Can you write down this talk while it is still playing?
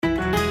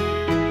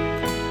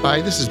Hi,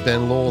 this is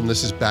Ben Lowell, and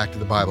this is Back to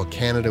the Bible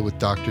Canada with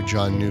Dr.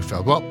 John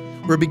Neufeld. Well,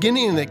 we're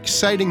beginning an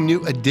exciting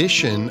new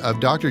edition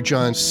of Dr.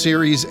 John's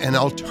series, An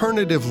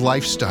Alternative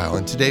Lifestyle.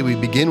 And today we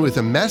begin with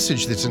a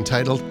message that's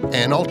entitled,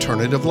 An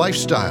Alternative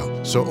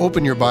Lifestyle. So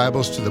open your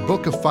Bibles to the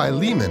book of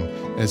Philemon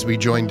as we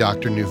join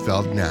Dr.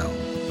 Neufeld now.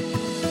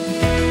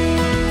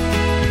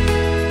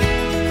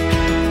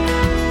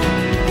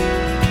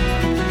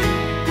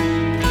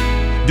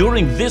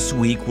 During this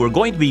week, we're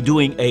going to be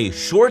doing a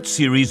short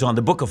series on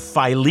the book of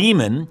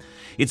Philemon.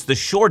 It's the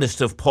shortest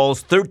of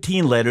Paul's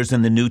 13 letters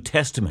in the New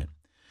Testament.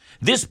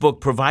 This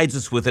book provides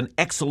us with an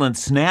excellent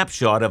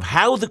snapshot of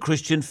how the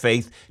Christian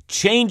faith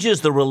changes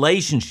the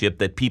relationship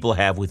that people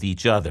have with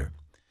each other.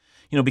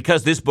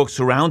 Because this book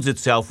surrounds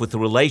itself with the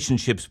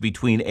relationships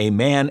between a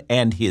man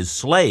and his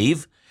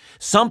slave,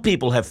 some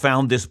people have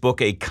found this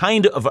book a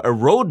kind of a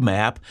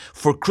roadmap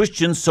for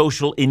Christian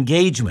social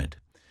engagement.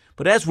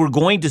 But as we're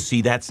going to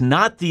see, that's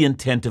not the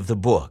intent of the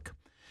book.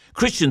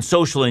 Christian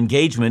social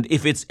engagement,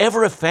 if it's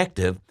ever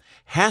effective,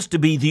 has to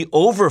be the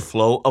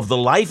overflow of the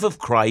life of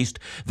Christ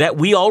that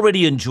we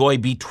already enjoy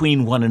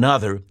between one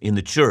another in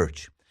the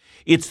church.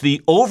 It's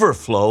the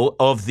overflow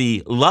of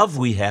the love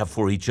we have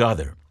for each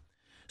other.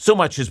 So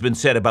much has been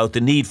said about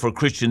the need for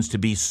Christians to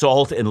be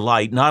salt and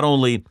light, not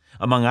only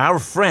among our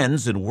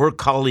friends and work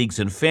colleagues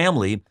and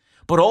family,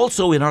 but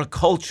also in our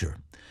culture.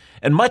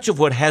 And much of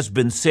what has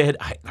been said,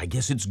 I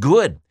guess it's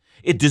good.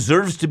 It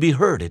deserves to be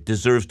heard. It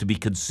deserves to be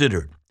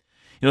considered.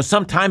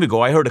 Some time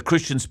ago, I heard a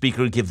Christian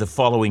speaker give the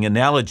following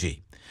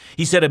analogy.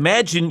 He said,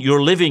 imagine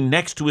you're living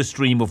next to a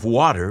stream of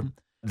water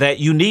that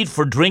you need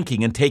for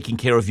drinking and taking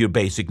care of your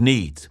basic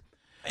needs.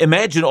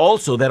 Imagine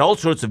also that all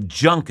sorts of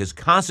junk is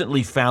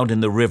constantly found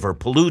in the river,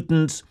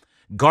 pollutants,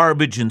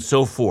 garbage, and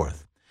so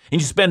forth. And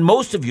you spend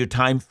most of your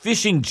time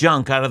fishing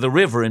junk out of the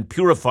river and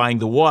purifying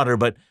the water,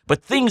 but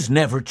things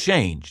never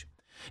change.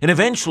 And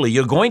eventually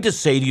you're going to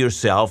say to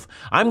yourself,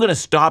 I'm going to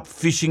stop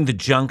fishing the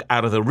junk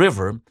out of the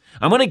river.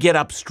 I'm going to get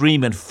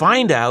upstream and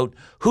find out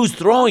who's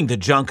throwing the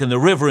junk in the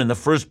river in the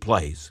first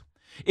place.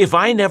 If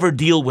I never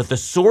deal with the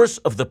source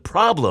of the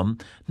problem,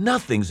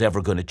 nothing's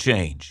ever going to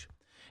change.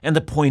 And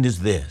the point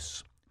is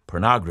this: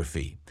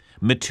 pornography,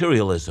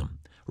 materialism,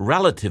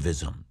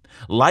 relativism,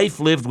 life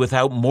lived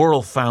without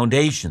moral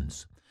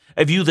foundations,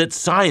 a view that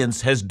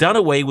science has done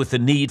away with the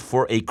need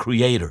for a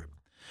creator.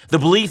 The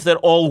belief that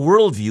all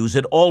worldviews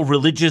and all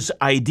religious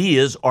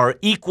ideas are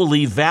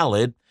equally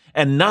valid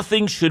and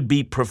nothing should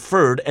be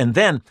preferred. And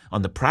then,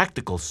 on the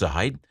practical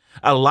side,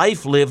 a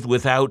life lived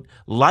without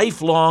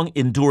lifelong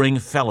enduring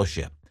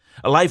fellowship.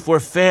 A life where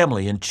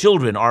family and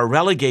children are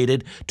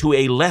relegated to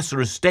a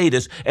lesser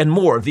status and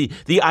more.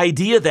 The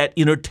idea that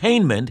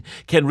entertainment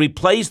can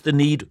replace the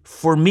need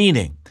for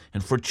meaning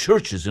and for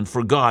churches and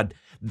for God.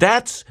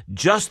 That's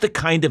just the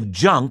kind of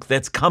junk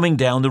that's coming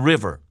down the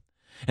river.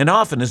 And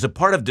often, as a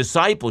part of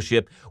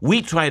discipleship,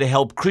 we try to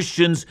help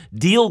Christians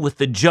deal with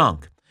the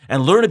junk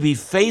and learn to be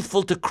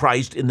faithful to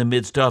Christ in the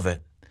midst of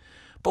it.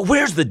 But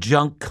where's the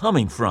junk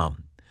coming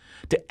from?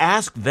 To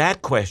ask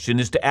that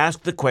question is to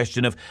ask the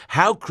question of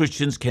how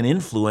Christians can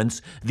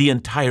influence the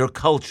entire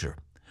culture.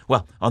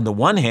 Well, on the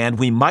one hand,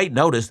 we might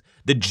notice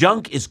the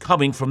junk is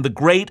coming from the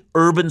great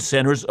urban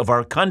centers of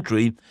our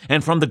country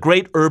and from the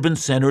great urban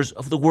centers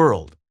of the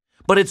world.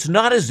 But it's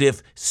not as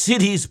if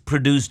cities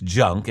produce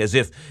junk, as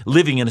if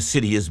living in a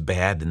city is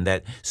bad and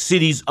that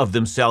cities of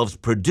themselves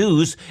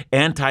produce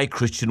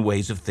anti-Christian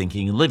ways of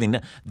thinking and living.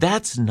 Now,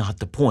 that's not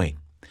the point.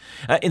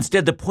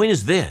 Instead, the point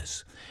is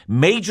this: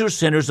 major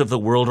centers of the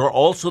world are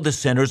also the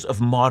centers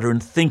of modern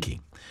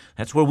thinking.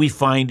 That's where we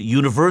find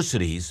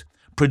universities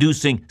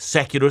producing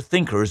secular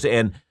thinkers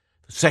and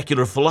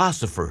secular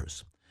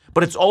philosophers.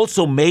 But it's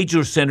also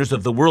major centers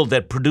of the world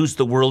that produce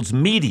the world's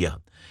media,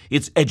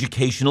 its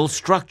educational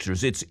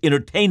structures, its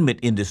entertainment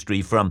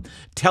industry, from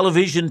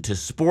television to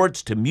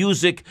sports to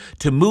music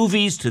to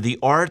movies to the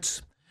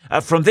arts.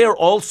 From there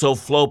also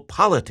flow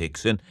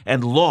politics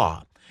and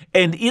law.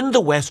 And in the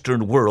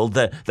Western world,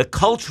 the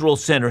cultural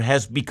center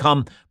has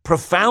become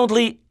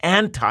profoundly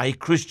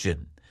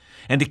anti-Christian.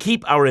 And to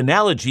keep our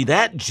analogy,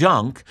 that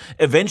junk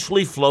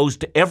eventually flows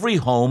to every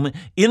home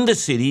in the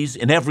cities,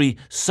 in every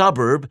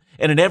suburb,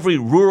 and in every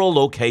rural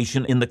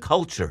location in the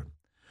culture.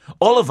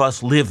 All of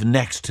us live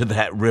next to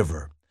that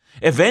river.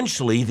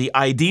 Eventually, the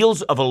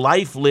ideals of a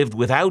life lived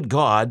without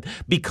God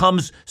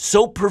becomes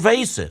so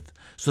pervasive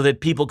so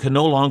that people can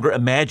no longer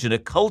imagine a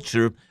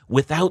culture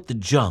without the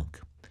junk.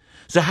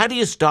 So how do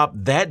you stop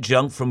that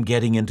junk from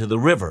getting into the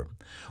river?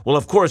 Well,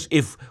 of course,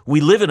 if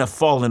we live in a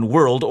fallen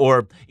world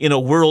or in a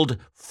world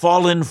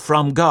fallen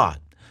from God.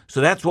 So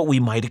that's what we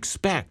might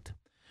expect.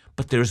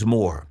 But there's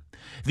more.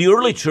 The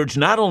early church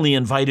not only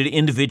invited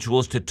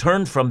individuals to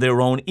turn from their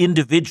own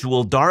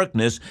individual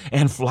darkness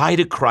and fly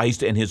to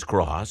Christ and his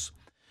cross,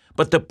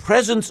 but the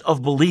presence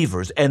of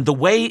believers and the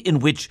way in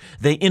which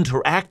they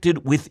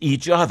interacted with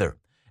each other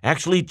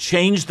actually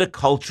changed the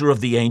culture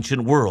of the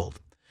ancient world.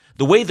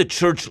 The way the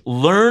church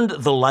learned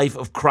the life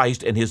of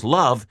Christ and his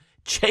love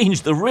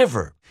changed the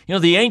river.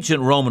 The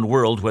ancient Roman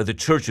world where the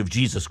Church of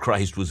Jesus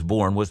Christ was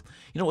born was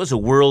a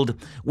world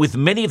with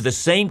many of the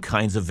same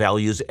kinds of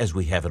values as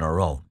we have in our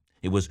own.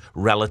 It was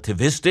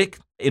relativistic,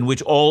 in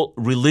which all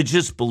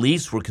religious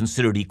beliefs were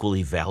considered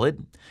equally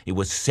valid. It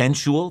was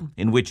sensual,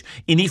 in which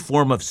any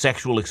form of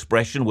sexual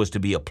expression was to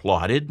be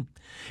applauded.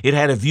 It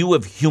had a view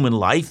of human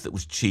life that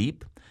was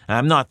cheap.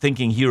 I'm not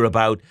thinking here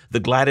about the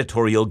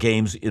gladiatorial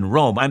games in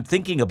Rome. I'm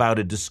thinking about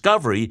a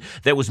discovery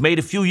that was made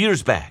a few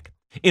years back,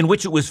 in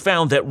which it was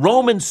found that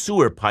Roman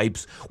sewer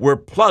pipes were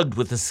plugged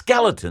with the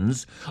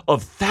skeletons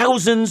of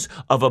thousands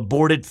of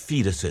aborted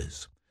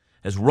fetuses,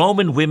 as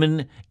Roman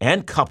women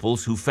and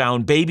couples who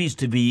found babies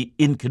to be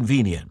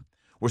inconvenient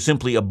were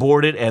simply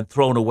aborted and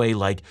thrown away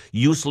like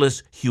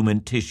useless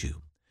human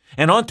tissue.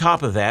 And on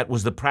top of that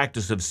was the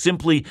practice of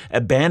simply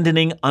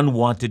abandoning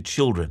unwanted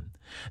children.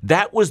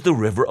 That was the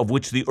river of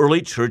which the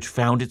early church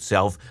found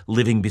itself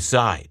living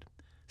beside.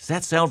 Does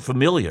that sound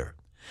familiar?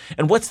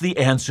 And what's the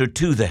answer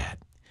to that?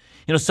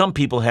 Some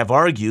people have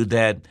argued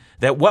that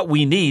what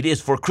we need is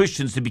for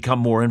Christians to become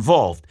more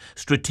involved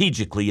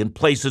strategically in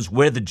places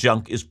where the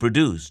junk is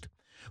produced.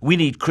 We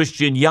need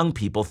Christian young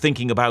people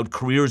thinking about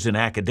careers in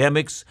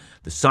academics,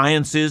 the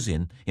sciences,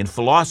 in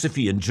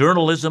philosophy and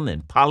journalism,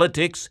 in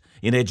politics,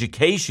 in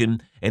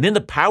education, and in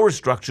the power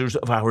structures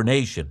of our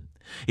nation.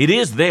 It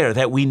is there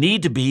that we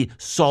need to be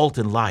salt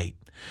and light.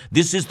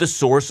 This is the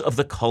source of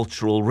the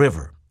cultural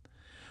river.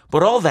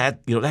 But all that,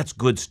 that's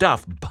good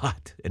stuff.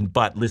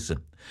 But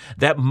listen,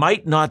 that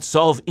might not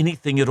solve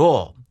anything at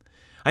all.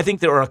 I think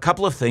there are a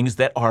couple of things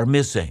that are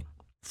missing.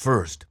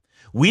 First,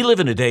 we live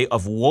in a day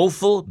of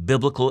woeful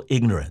biblical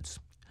ignorance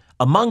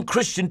among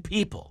Christian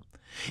people.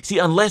 See,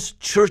 unless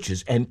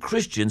churches and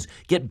Christians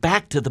get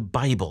back to the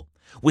Bible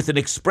with an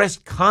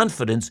expressed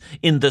confidence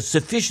in the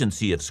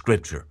sufficiency of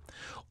Scripture,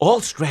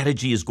 all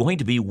strategy is going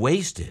to be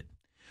wasted.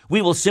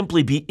 We will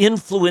simply be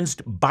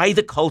influenced by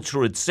the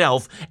culture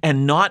itself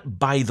and not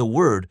by the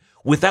Word.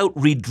 Without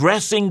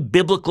redressing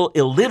biblical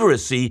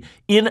illiteracy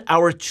in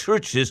our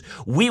churches,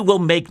 we will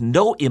make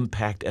no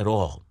impact at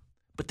all.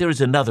 But there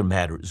is another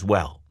matter as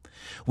well.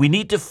 We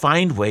need to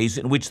find ways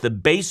in which the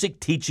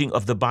basic teaching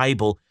of the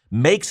Bible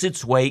makes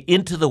its way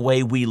into the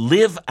way we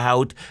live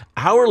out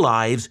our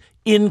lives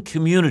in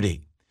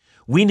community.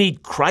 We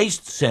need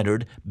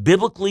Christ-centered,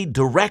 biblically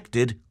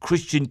directed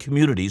Christian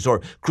communities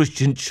or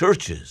Christian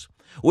churches,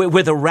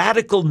 where the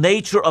radical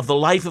nature of the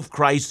life of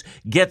Christ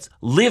gets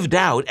lived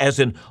out as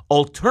an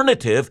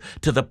alternative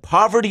to the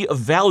poverty of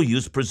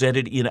values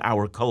presented in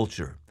our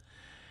culture.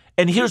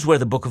 And here's where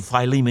the book of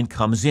Philemon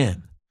comes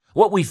in.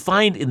 What we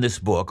find in this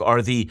book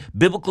are the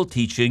biblical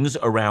teachings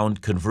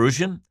around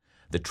conversion,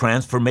 the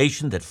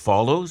transformation that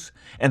follows,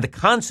 and the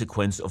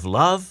consequence of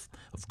love,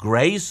 of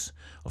grace,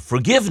 of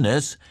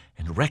forgiveness,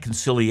 and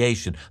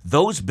reconciliation.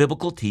 Those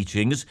biblical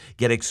teachings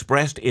get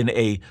expressed in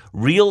a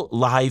real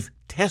live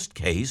test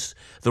case,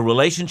 the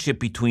relationship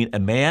between a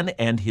man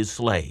and his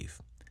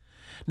slave.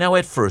 Now,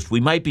 at first, we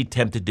might be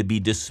tempted to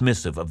be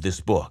dismissive of this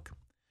book.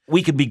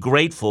 We can be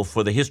grateful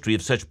for the history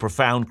of such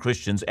profound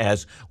Christians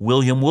as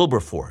William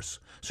Wilberforce,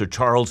 Sir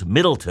Charles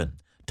Middleton,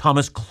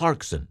 Thomas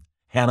Clarkson,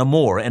 Hannah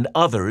More, and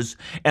others,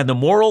 and the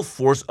moral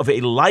force of a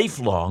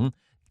lifelong,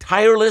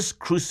 tireless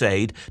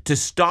crusade to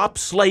stop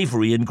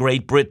slavery in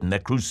Great Britain, a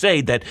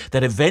crusade that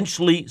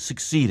eventually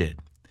succeeded.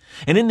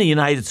 And in the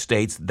United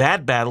States,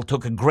 that battle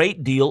took a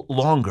great deal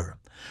longer.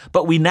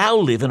 But we now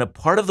live in a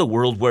part of the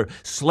world where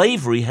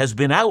slavery has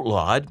been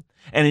outlawed,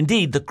 and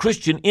indeed the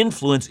Christian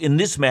influence in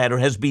this matter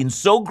has been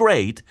so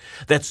great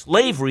that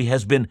slavery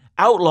has been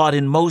outlawed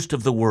in most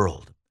of the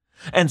world.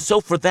 And so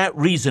for that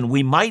reason,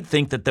 we might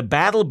think that the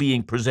battle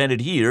being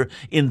presented here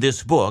in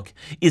this book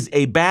is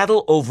a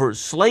battle over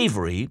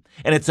slavery,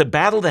 and it's a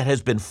battle that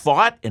has been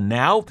fought, and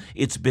now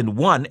it's been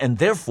won, and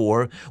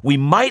therefore we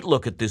might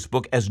look at this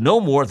book as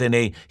no more than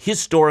a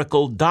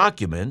historical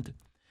document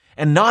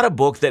and not a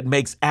book that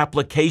makes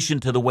application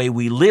to the way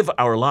we live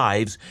our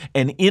lives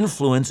and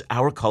influence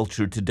our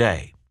culture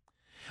today.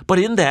 But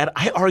in that,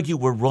 I argue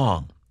we're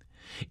wrong.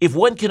 If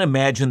one can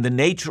imagine the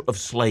nature of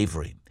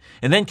slavery,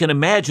 and then can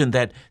imagine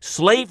that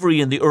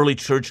slavery in the early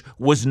church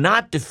was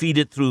not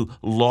defeated through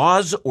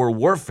laws or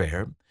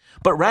warfare,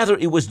 but rather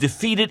it was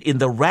defeated in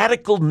the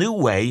radical new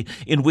way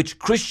in which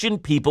Christian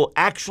people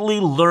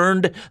actually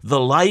learned the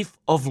life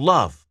of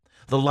love,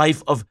 the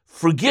life of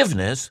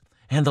forgiveness,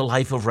 and the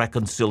life of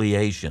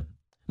reconciliation.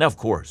 Now, of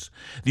course,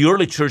 the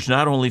early church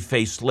not only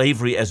faced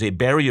slavery as a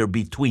barrier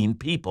between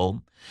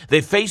people,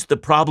 they faced the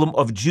problem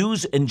of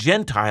Jews and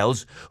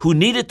Gentiles who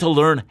needed to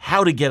learn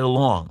how to get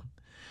along.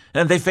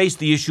 And they faced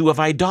the issue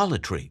of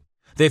idolatry.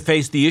 They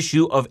faced the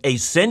issue of a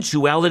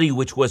sensuality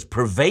which was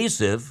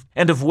pervasive,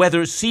 and of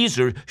whether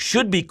Caesar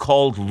should be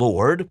called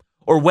Lord,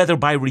 or whether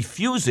by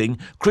refusing,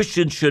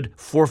 Christians should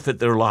forfeit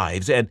their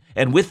lives. And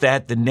with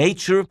that, the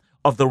nature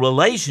of the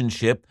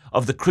relationship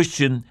of the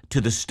Christian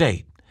to the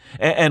state,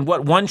 and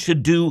what one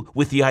should do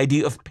with the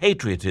idea of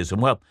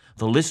patriotism. Well,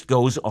 the list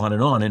goes on.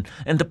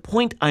 And the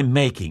point I'm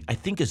making, I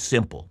think, is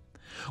simple.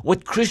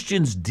 What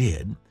Christians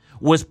did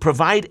was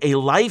provide a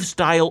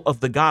lifestyle of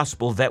the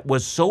gospel that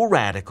was so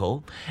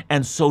radical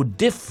and so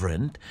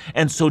different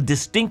and so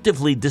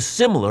distinctively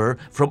dissimilar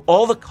from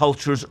all the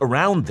cultures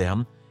around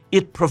them.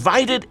 It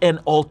provided an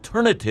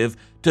alternative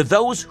to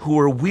those who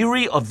were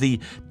weary of the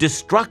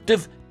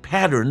destructive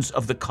patterns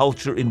of the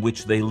culture in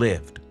which they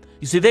lived.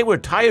 You see, they were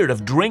tired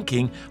of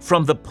drinking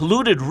from the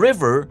polluted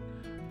river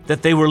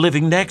that they were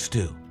living next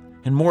to,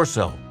 and more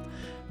so.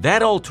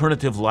 That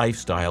alternative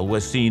lifestyle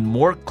was seen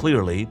more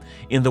clearly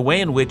in the way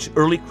in which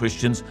early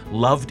Christians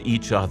loved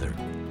each other.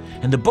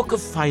 And the book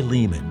of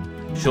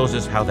Philemon shows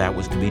us how that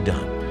was to be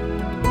done.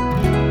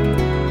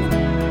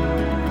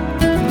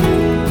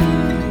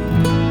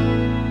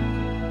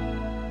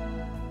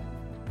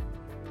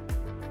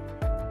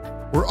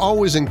 We're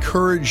always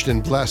encouraged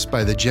and blessed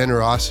by the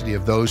generosity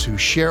of those who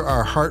share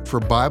our heart for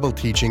Bible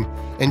teaching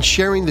and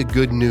sharing the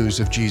good news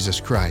of Jesus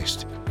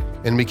Christ.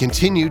 And we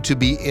continue to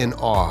be in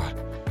awe.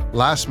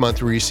 Last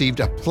month, we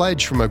received a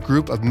pledge from a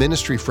group of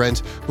ministry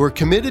friends who are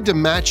committed to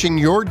matching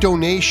your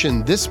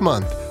donation this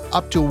month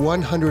up to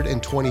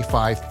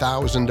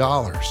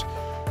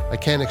 $125,000. I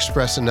can't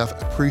express enough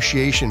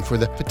appreciation for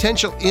the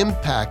potential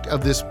impact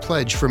of this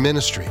pledge for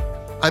ministry.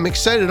 I'm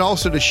excited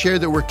also to share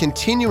that we're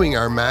continuing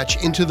our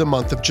match into the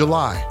month of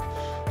July.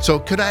 So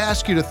could I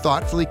ask you to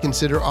thoughtfully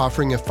consider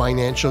offering a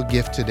financial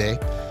gift today?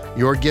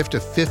 Your gift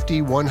of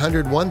 $50,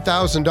 $100,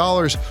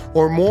 $1,000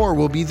 or more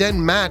will be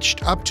then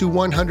matched up to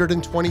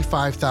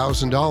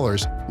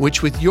 $125,000,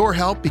 which with your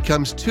help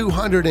becomes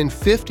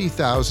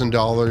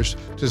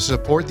 $250,000 to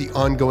support the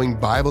ongoing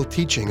Bible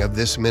teaching of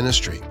this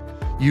ministry.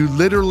 You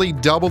literally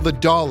double the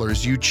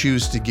dollars you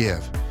choose to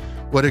give.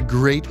 What a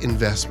great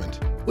investment.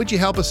 Would you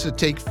help us to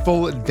take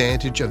full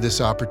advantage of this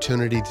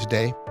opportunity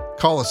today?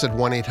 Call us at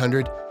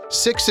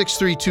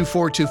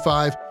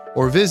 1-800-663-2425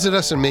 or visit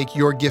us and make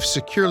your gift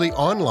securely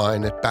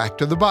online at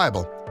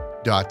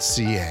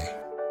backtothebible.ca.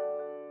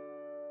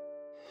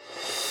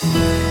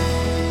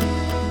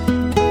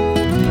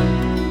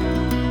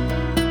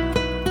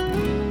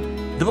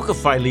 The book of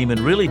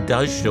Philemon really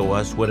does show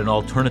us what an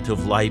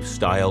alternative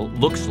lifestyle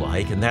looks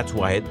like, and that's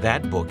why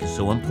that book is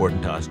so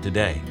important to us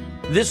today.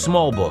 This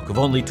small book of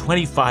only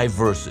 25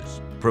 verses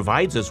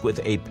provides us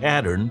with a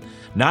pattern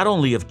not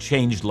only of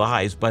changed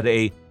lives, but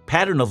a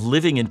pattern of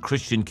living in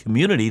Christian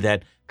community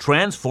that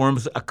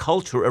transforms a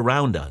culture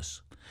around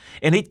us.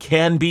 And it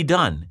can be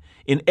done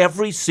in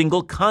every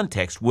single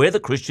context where the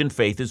Christian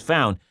faith is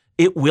found.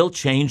 It will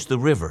change the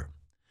river.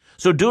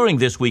 So during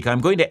this week,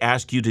 I'm going to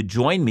ask you to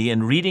join me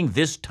in reading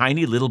this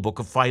tiny little book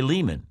of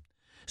Philemon.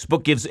 This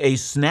book gives a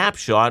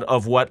snapshot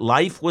of what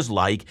life was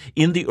like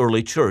in the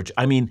early church.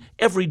 I mean,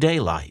 everyday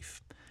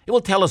life. It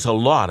will tell us a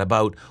lot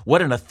about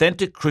what an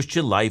authentic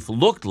Christian life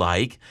looked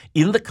like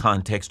in the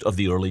context of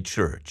the early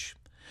church.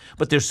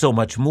 But there's so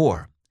much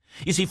more.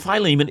 You see,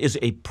 Philemon is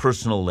a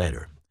personal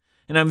letter.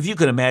 And if you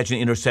can imagine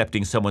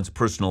intercepting someone's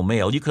personal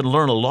mail, you can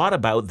learn a lot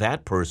about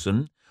that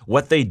person,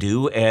 what they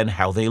do, and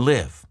how they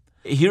live.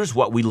 Here's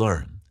what we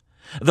learn.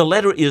 The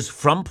letter is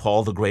from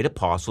Paul, the great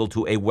apostle,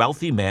 to a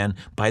wealthy man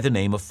by the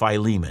name of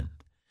Philemon.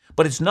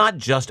 But it's not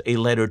just a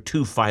letter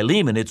to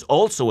Philemon, it's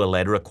also a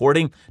letter,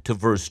 according to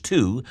verse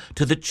 2,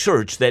 to the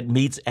church that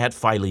meets at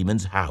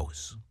Philemon's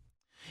house.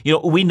 You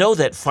know, we know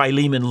that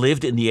Philemon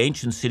lived in the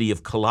ancient city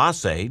of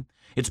Colossae.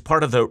 It's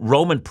part of the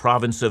Roman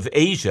province of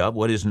Asia,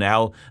 what is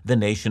now the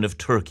nation of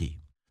Turkey.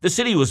 The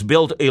city was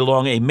built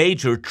along a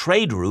major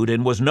trade route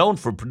and was known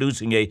for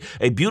producing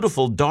a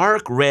beautiful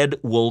dark red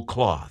wool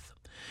cloth.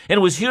 And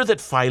it was here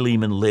that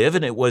Philemon lived,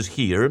 and it was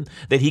here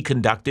that he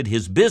conducted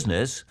his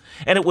business,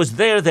 and it was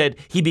there that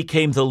he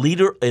became the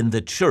leader in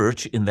the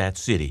church in that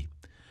city.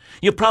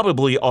 You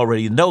probably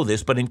already know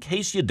this, but in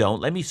case you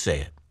don't, let me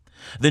say it.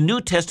 The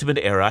New Testament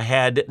era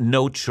had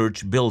no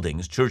church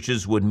buildings.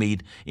 Churches would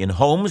meet in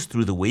homes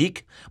through the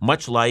week,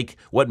 much like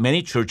what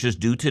many churches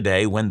do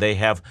today when they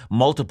have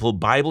multiple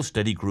Bible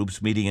study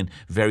groups meeting in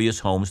various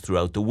homes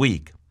throughout the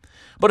week.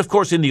 But of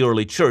course, in the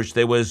early church,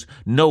 there was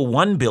no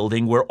one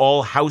building where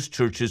all house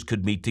churches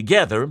could meet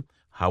together.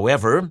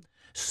 However,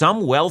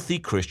 some wealthy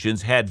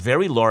Christians had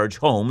very large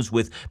homes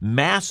with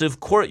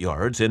massive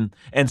courtyards, and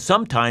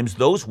sometimes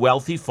those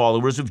wealthy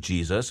followers of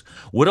Jesus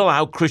would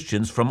allow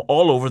Christians from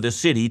all over the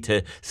city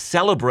to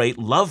celebrate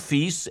love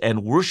feasts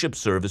and worship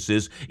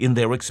services in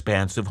their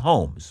expansive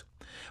homes.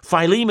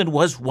 Philemon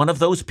was one of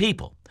those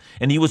people,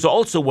 and he was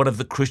also one of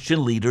the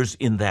Christian leaders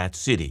in that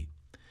city.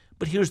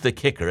 But here's the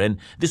kicker, and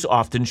this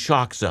often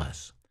shocks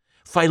us.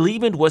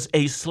 Philemon was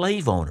a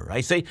slave owner.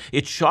 I say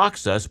it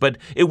shocks us, but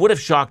it would have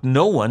shocked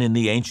no one in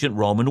the ancient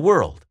Roman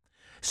world.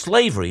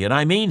 Slavery, and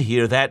I mean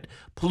here that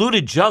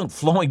polluted junk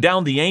flowing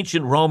down the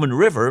ancient Roman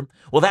river,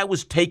 well, that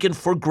was taken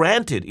for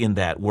granted in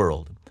that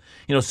world.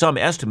 You know, some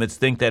estimates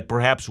think that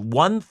perhaps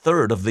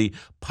 1/3 of the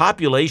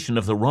population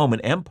of the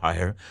Roman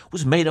Empire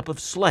was made up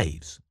of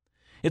slaves.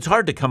 It's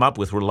hard to come up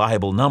with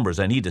reliable numbers,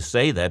 I need to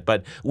say that,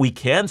 but we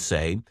can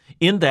say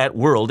in that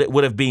world it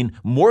would have been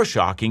more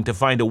shocking to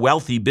find a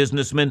wealthy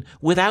businessman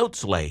without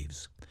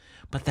slaves.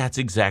 But that's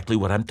exactly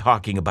what I'm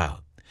talking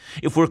about.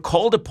 If we're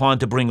called upon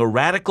to bring a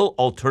radical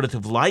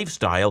alternative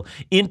lifestyle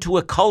into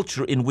a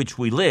culture in which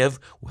we live,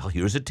 well,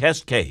 here's a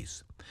test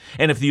case.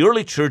 And if the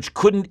early church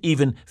couldn't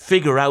even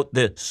figure out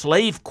the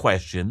slave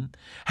question,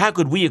 how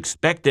could we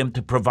expect them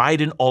to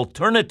provide an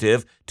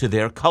alternative to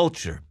their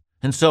culture?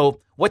 And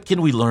so, what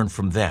can we learn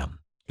from them?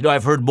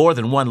 I've heard more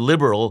than one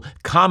liberal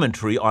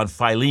commentary on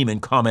Philemon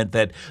comment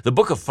that the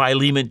book of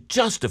Philemon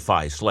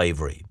justifies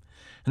slavery.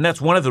 And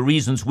that's one of the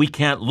reasons we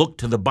can't look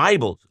to the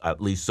Bible,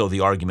 at least so the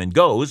argument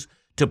goes,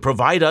 to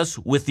provide us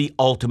with the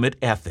ultimate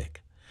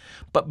ethic.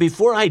 But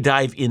before I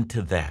dive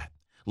into that,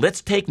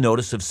 let's take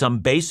notice of some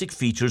basic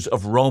features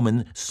of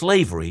Roman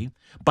slavery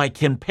by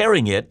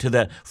comparing it to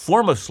the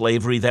form of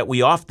slavery that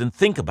we often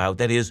think about,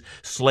 that is,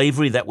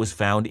 slavery that was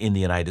found in the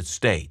United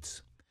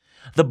States.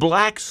 The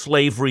black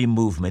slavery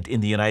movement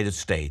in the United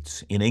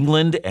States, in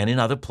England and in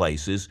other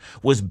places,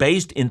 was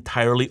based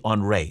entirely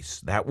on race.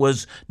 That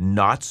was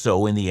not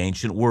so in the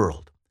ancient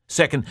world.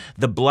 Second,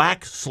 the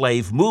black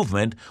slave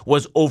movement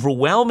was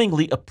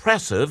overwhelmingly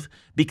oppressive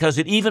because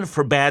it even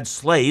forbade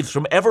slaves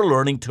from ever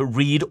learning to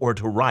read or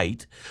to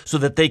write, so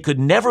that they could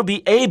never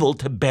be able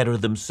to better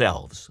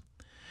themselves.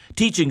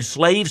 Teaching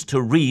slaves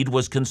to read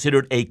was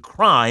considered a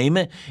crime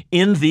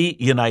in the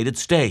United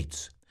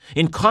States.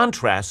 In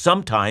contrast,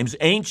 sometimes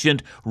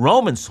ancient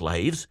Roman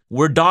slaves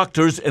were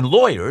doctors and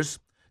lawyers.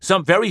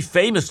 Some very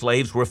famous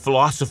slaves were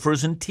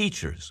philosophers and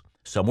teachers.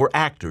 Some were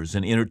actors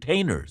and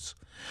entertainers.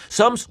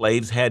 Some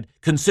slaves had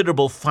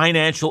considerable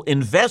financial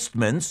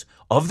investments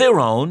of their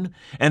own,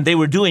 and they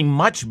were doing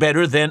much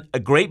better than a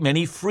great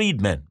many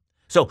freedmen.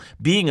 So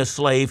being a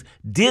slave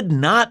did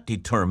not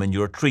determine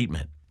your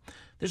treatment.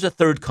 There's a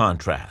third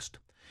contrast.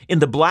 In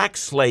the black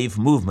slave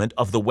movement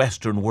of the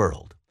Western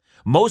world,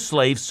 most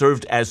slaves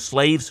served as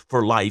slaves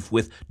for life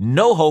with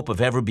no hope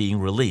of ever being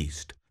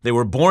released. They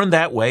were born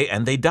that way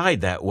and they died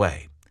that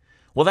way.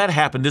 Well, that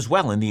happened as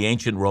well in the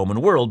ancient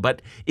Roman world,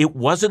 but it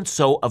wasn't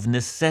so of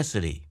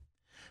necessity.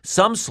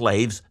 Some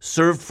slaves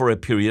served for a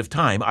period of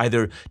time,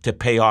 either to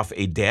pay off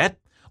a debt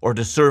or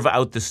to serve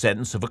out the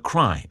sentence of a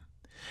crime.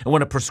 And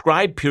when a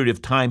prescribed period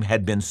of time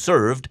had been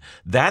served,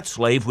 that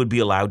slave would be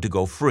allowed to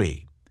go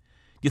free.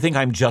 You think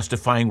I'm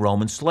justifying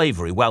Roman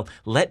slavery? Well,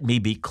 let me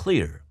be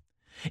clear.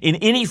 In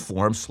any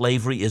form,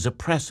 slavery is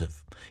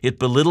oppressive. It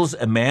belittles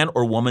a man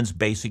or woman's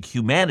basic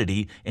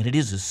humanity, and it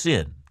is a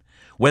sin.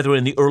 Whether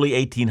in the early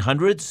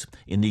 1800s,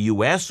 in the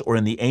U.S., or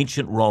in the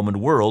ancient Roman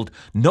world,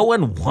 no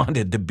one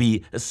wanted to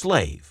be a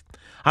slave.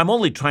 I'm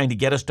only trying to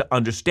get us to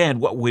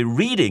understand what we're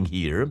reading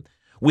here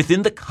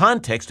within the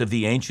context of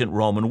the ancient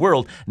Roman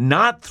world,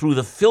 not through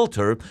the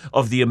filter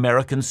of the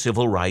American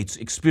civil rights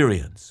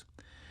experience.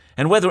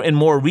 And whether in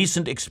more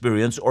recent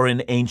experience or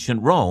in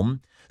ancient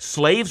Rome,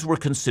 slaves were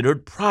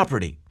considered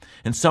property,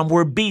 and some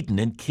were beaten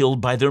and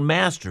killed by their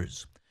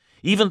masters.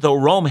 Even though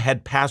Rome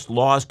had passed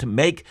laws to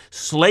make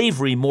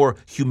slavery more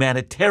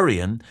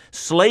humanitarian,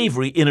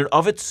 slavery in and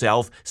of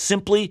itself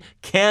simply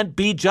can't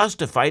be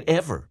justified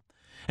ever.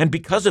 And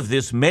because of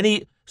this,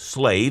 many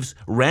slaves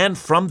ran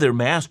from their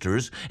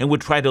masters and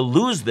would try to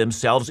lose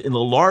themselves in the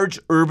large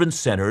urban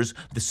centers,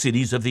 the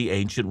cities of the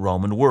ancient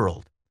Roman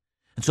world.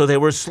 And so there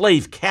were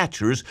slave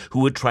catchers who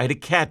would try to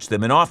catch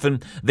them, and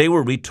often they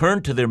were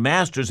returned to their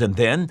masters, and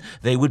then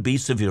they would be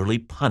severely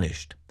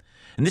punished.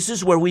 And this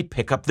is where we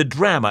pick up the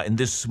drama in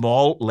this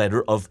small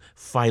letter of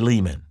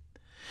Philemon.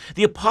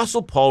 The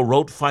Apostle Paul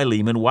wrote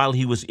Philemon while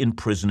he was in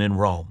prison in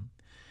Rome.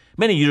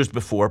 Many years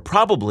before,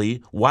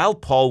 probably while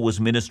Paul was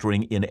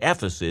ministering in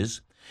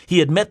Ephesus, he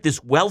had met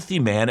this wealthy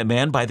man, a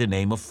man by the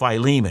name of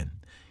Philemon.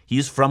 He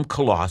is from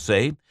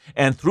Colossae,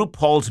 and through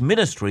Paul's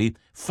ministry,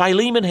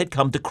 Philemon had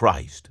come to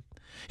Christ.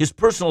 His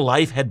personal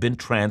life had been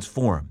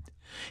transformed.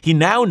 He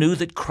now knew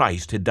that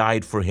Christ had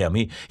died for him.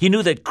 He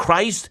knew that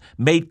Christ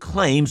made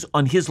claims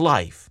on his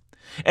life.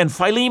 And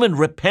Philemon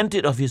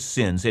repented of his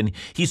sins, and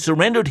he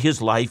surrendered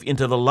his life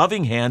into the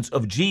loving hands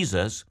of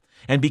Jesus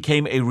and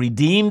became a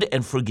redeemed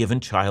and forgiven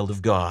child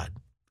of God.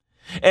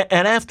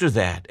 And after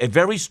that, a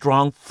very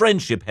strong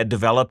friendship had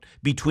developed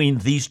between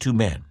these two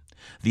men,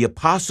 the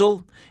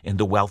apostle and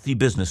the wealthy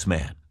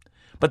businessman.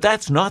 But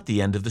that's not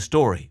the end of the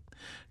story.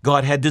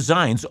 God had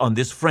designs on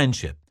this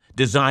friendship,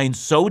 designs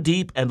so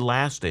deep and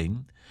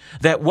lasting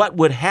that what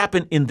would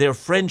happen in their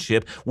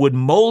friendship would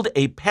mold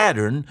a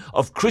pattern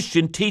of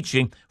Christian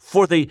teaching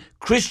for the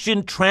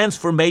Christian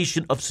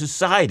transformation of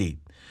society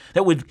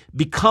that would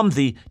become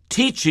the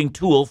teaching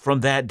tool from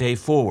that day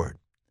forward.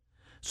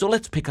 So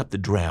let's pick up the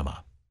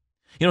drama.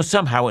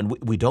 Somehow, and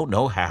we don't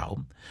know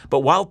how,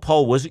 but while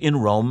Paul was in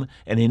Rome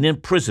and in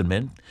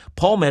imprisonment,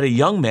 Paul met a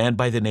young man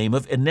by the name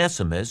of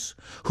Onesimus,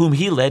 whom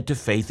he led to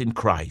faith in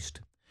Christ.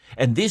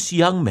 And this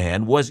young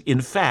man was,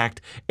 in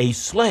fact, a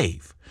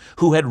slave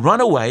who had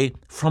run away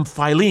from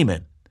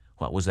Philemon.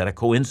 Well, was that a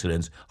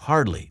coincidence?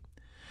 Hardly.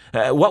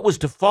 What was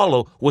to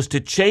follow was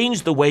to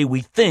change the way we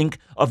think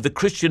of the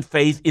Christian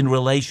faith in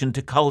relation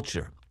to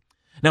culture.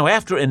 Now,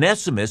 after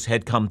Onesimus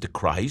had come to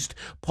Christ,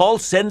 Paul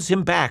sends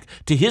him back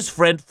to his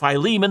friend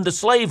Philemon, the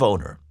slave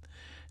owner.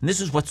 And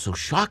this is what's so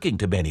shocking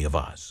to many of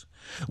us.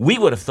 We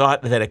would have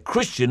thought that a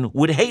Christian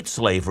would hate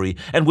slavery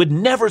and would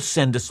never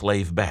send a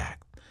slave back.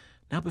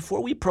 Now,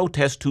 before we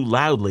protest too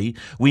loudly,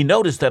 we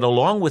notice that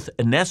along with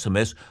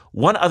Onesimus,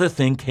 one other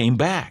thing came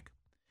back.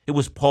 It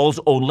was Paul's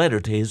own letter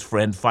to his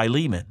friend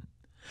Philemon.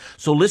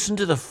 So listen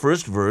to the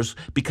first verse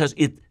because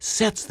it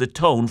sets the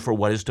tone for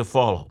what is to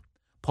follow.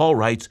 Paul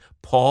writes,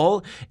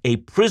 Paul, a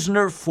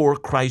prisoner for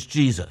Christ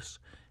Jesus,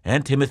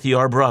 and Timothy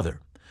our brother,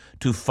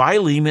 to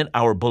Philemon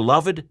our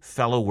beloved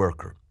fellow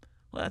worker.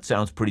 Well, that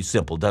sounds pretty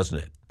simple, doesn't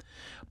it?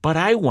 But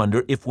I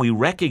wonder if we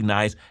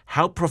recognize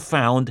how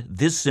profound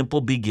this simple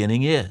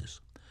beginning is.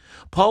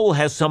 Paul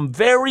has some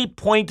very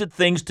pointed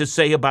things to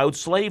say about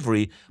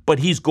slavery, but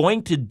he's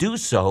going to do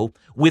so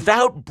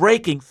without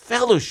breaking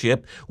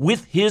fellowship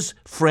with his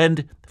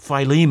friend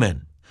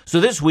Philemon. So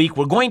this week,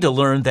 we're going to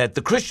learn that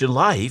the Christian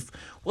life,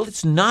 well,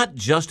 it's not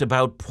just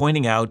about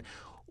pointing out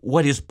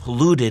what is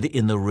polluted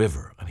in the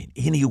river. I mean,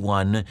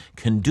 anyone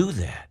can do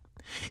that.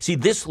 See,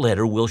 this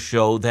letter will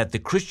show that the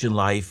Christian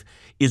life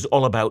is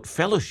all about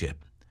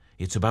fellowship.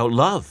 It's about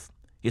love.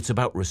 It's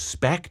about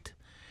respect.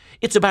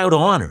 It's about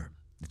honor.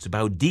 It's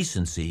about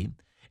decency,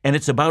 and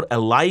it's about a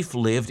life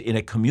lived in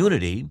a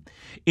community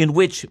in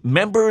which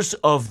members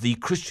of the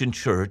Christian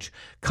church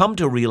come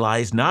to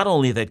realize not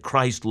only that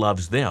Christ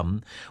loves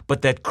them,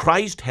 but that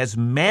Christ has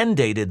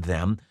mandated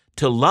them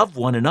to love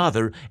one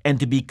another and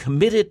to be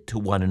committed to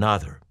one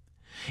another.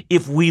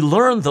 If we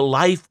learn the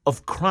life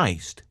of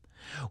Christ,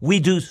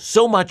 we do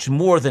so much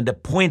more than to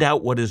point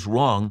out what is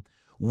wrong.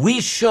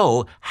 We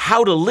show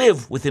how to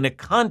live within a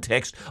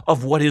context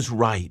of what is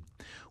right.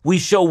 We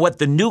show what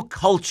the new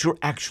culture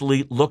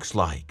actually looks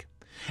like.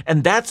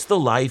 And that's the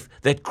life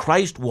that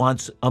Christ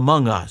wants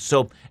among us.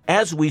 So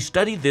as we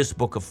study this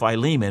book of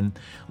Philemon,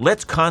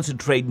 let's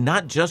concentrate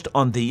not just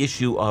on the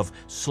issue of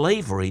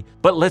slavery,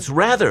 but let's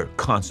rather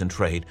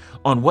concentrate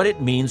on what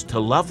it means to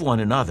love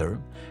one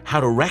another, how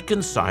to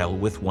reconcile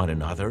with one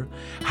another,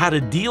 how to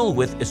deal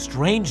with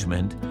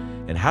estrangement,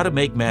 and how to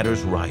make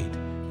matters right,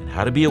 and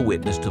how to be a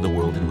witness to the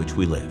world in which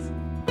we live.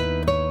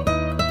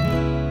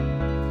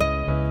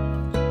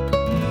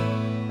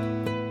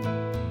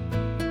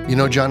 You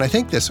know, John, I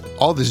think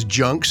all this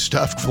junk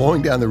stuff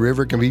flowing down the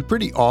river can be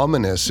pretty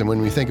ominous. And when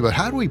we think about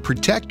how do we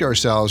protect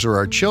ourselves or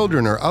our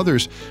children or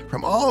others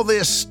from all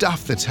this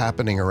stuff that's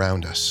happening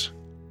around us?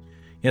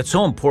 Yeah, it's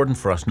so important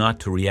for us not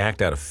to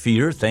react out of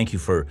fear. Thank you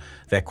for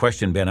that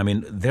question, Ben. I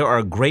mean, there are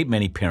a great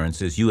many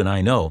parents, as you and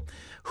I know,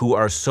 who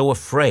are so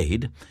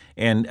afraid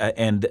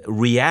and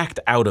react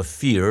out of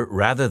fear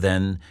rather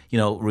than,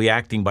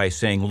 reacting by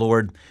saying,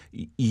 Lord,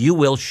 you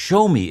will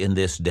show me in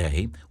this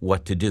day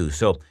what to do.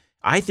 So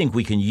I think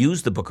we can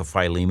use the book of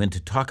Philemon to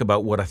talk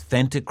about what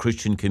authentic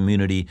Christian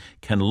community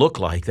can look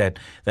like. That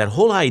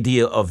whole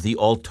idea of the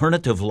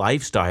alternative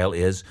lifestyle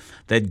is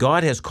that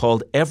God has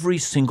called every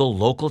single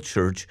local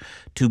church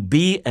to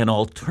be an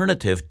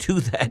alternative to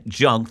that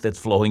junk that's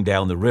flowing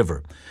down the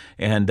river.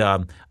 And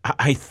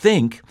I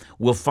think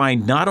we'll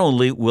find not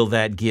only will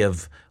that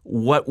give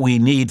what we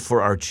need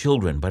for our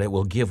children, but it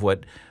will give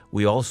what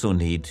we also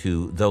need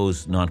to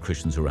those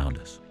non-Christians around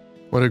us.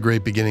 What a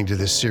great beginning to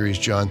this series,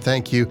 John.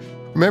 Thank you.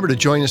 Remember to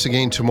join us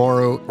again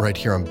tomorrow right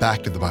here on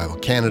Back to the Bible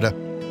Canada,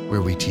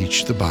 where we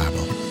teach the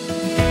Bible.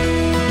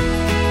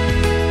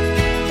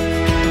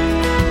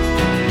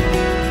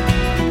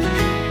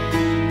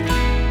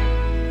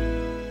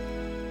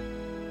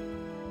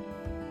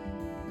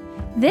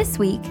 This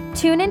week,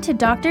 tune into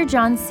Dr.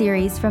 John's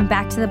series from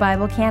Back to the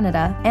Bible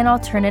Canada, An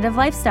Alternative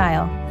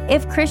Lifestyle.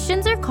 If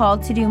Christians are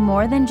called to do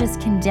more than just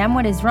condemn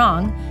what is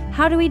wrong,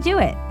 how do we do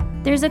it?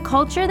 There's a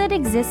culture that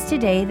exists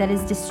today that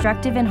is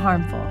destructive and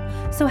harmful.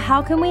 So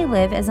how can we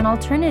live as an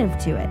alternative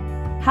to it?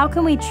 How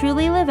can we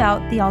truly live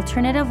out the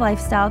alternative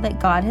lifestyle that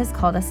God has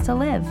called us to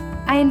live?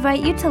 I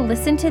invite you to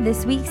listen to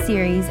this week's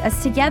series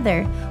as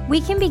together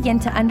we can begin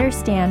to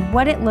understand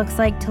what it looks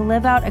like to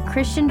live out a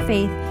Christian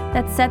faith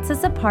that sets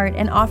us apart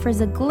and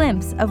offers a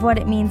glimpse of what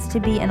it means to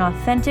be an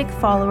authentic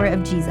follower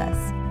of Jesus.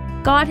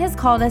 God has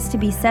called us to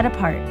be set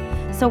apart,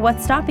 so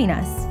what's stopping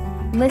us?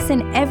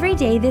 Listen every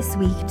day this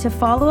week to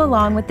follow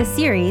along with the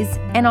series,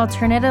 An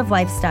Alternative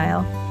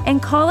Lifestyle,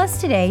 and call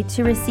us today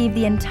to receive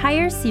the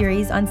entire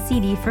series on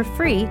CD for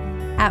free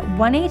at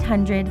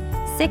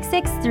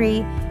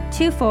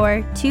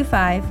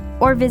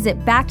 1-800-663-2425 or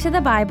visit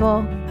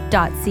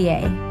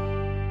backtothebible.ca.